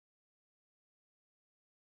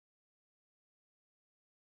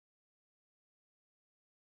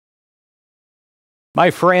My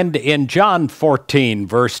friend, in John 14,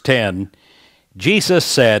 verse 10, Jesus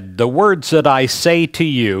said, "The words that I say to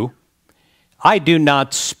you, I do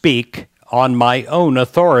not speak on my own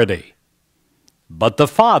authority, but the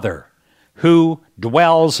Father who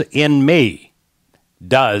dwells in me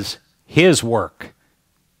does his work."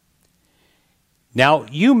 Now,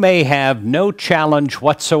 you may have no challenge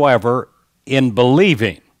whatsoever in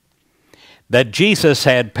believing that Jesus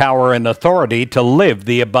had power and authority to live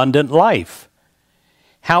the abundant life.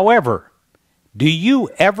 However, do you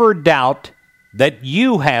ever doubt that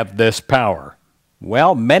you have this power?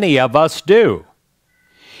 Well, many of us do.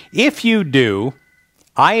 If you do,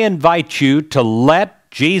 I invite you to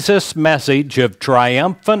let Jesus' message of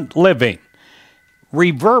triumphant living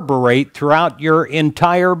reverberate throughout your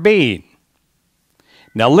entire being.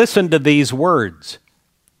 Now listen to these words.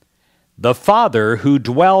 "The Father who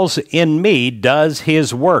dwells in me does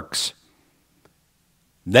his works."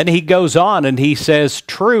 Then he goes on and he says,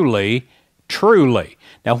 "Truly, truly."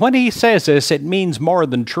 Now when he says this, it means more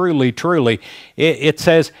than truly, truly. It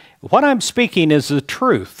says, what I'm speaking is the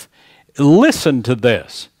truth. Listen to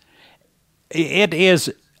this. It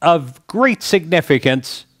is of great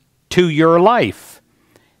significance to your life.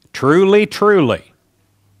 "Truly, truly,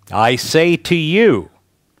 I say to you,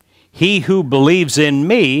 he who believes in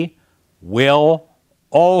me will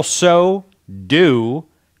also do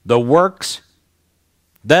the works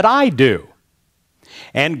that I do,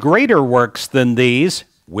 and greater works than these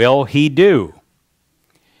will he do."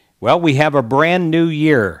 Well, we have a brand new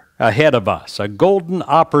year ahead of us, a golden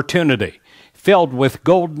opportunity, filled with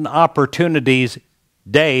golden opportunities,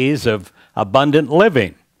 days of abundant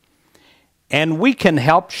living. And we can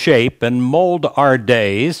help shape and mold our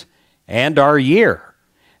days and our year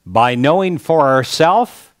by knowing for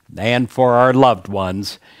ourselves and for our loved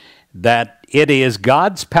ones that it is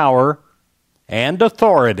God's power and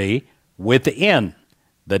authority within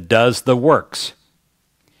that does the works.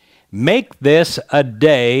 Make this a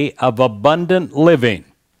day of abundant living,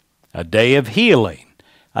 a day of healing,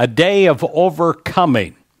 a day of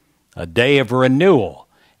overcoming, a day of renewal,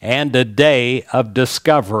 and a day of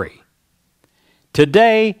discovery.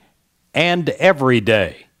 Today and every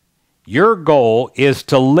day, your goal is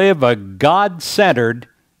to live a God-centered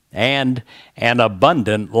and an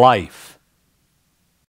abundant life.